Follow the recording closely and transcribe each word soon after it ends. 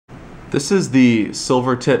This is the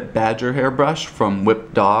Silvertip Badger hairbrush from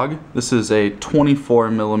Whipped Dog. This is a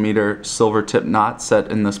 24mm Silvertip knot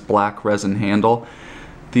set in this black resin handle.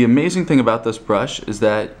 The amazing thing about this brush is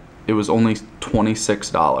that it was only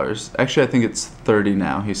 $26. Actually, I think it's $30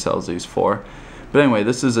 now he sells these for. But anyway,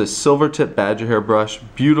 this is a Silvertip Badger hairbrush.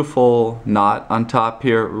 Beautiful knot on top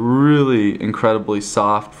here. Really incredibly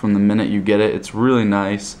soft from the minute you get it. It's really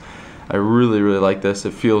nice. I really like this.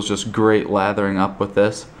 It feels just great lathering up with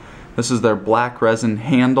this. This is their black resin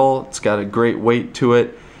handle. It's got a great weight to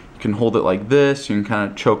it. You can hold it like this. You can kind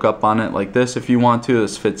of choke up on it like this if you want to.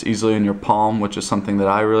 This fits easily in your palm, which is something that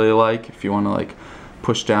I really like if you want to like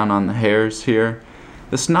push down on the hairs here.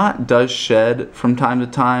 This knot does shed from time to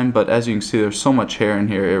time, but as you can see, there's so much hair in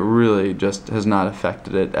here, it really just has not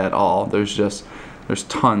affected it at all. There's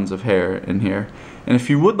tons of hair in here. And if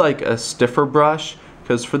you would like a stiffer brush,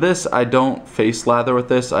 because for this I don't face lather with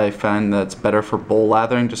this, I find that's better for bowl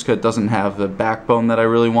lathering just because it doesn't have the backbone that I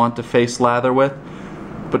really want to face lather with.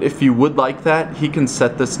 But if you would like that, he can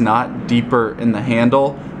set this knot deeper in the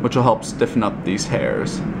handle, which will help stiffen up these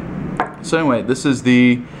hairs. So anyway, this is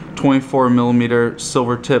the 24mm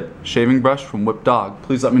Silvertip shaving brush from Whipped Dog.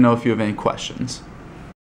 Please let me know if you have any questions.